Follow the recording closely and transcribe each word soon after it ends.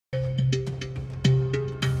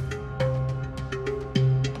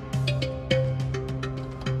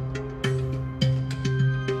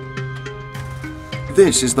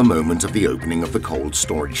This is the moment of the opening of the cold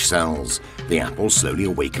storage cells. The apples slowly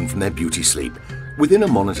awaken from their beauty sleep. Within a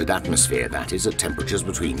monitored atmosphere, that is, at temperatures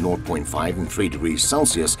between 0.5 and 3 degrees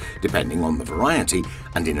Celsius, depending on the variety,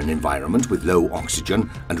 and in an environment with low oxygen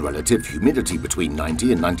and relative humidity between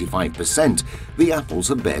 90 and 95%, the apples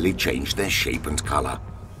have barely changed their shape and colour.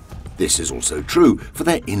 This is also true for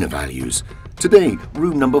their inner values. Today,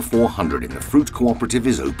 room number 400 in the fruit cooperative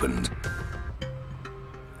is opened.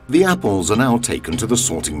 The apples are now taken to the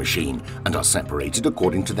sorting machine and are separated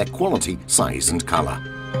according to their quality, size and colour.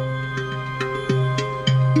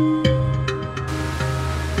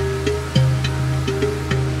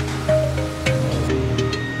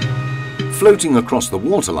 Floating across the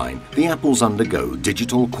waterline, the apples undergo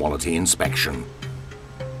digital quality inspection.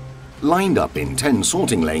 Lined up in 10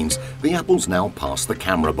 sorting lanes, the apples now pass the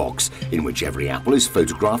camera box, in which every apple is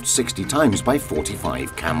photographed 60 times by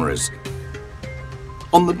 45 cameras.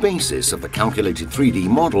 On the basis of the calculated 3D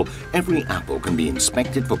model, every apple can be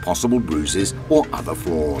inspected for possible bruises or other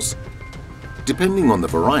flaws. Depending on the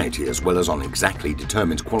variety as well as on exactly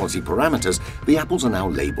determined quality parameters, the apples are now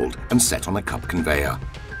labelled and set on a cup conveyor.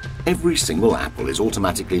 Every single apple is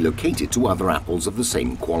automatically located to other apples of the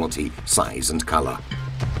same quality, size and colour.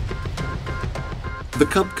 The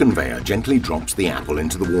cup conveyor gently drops the apple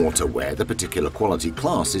into the water where the particular quality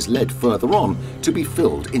class is led further on to be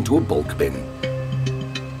filled into a bulk bin.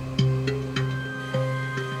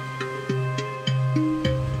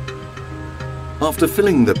 After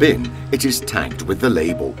filling the bin, it is tagged with the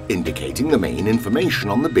label, indicating the main information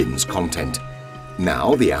on the bin's content.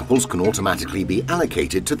 Now the apples can automatically be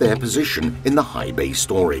allocated to their position in the high bay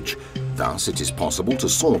storage. Thus, it is possible to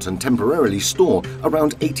sort and temporarily store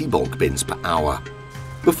around 80 bulk bins per hour.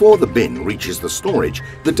 Before the bin reaches the storage,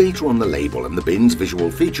 the data on the label and the bin's visual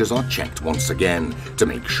features are checked once again to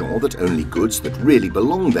make sure that only goods that really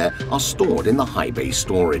belong there are stored in the high bay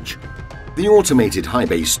storage. The automated high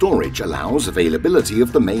bay storage allows availability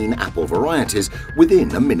of the main apple varieties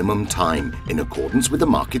within a minimum time, in accordance with the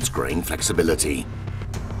market's growing flexibility.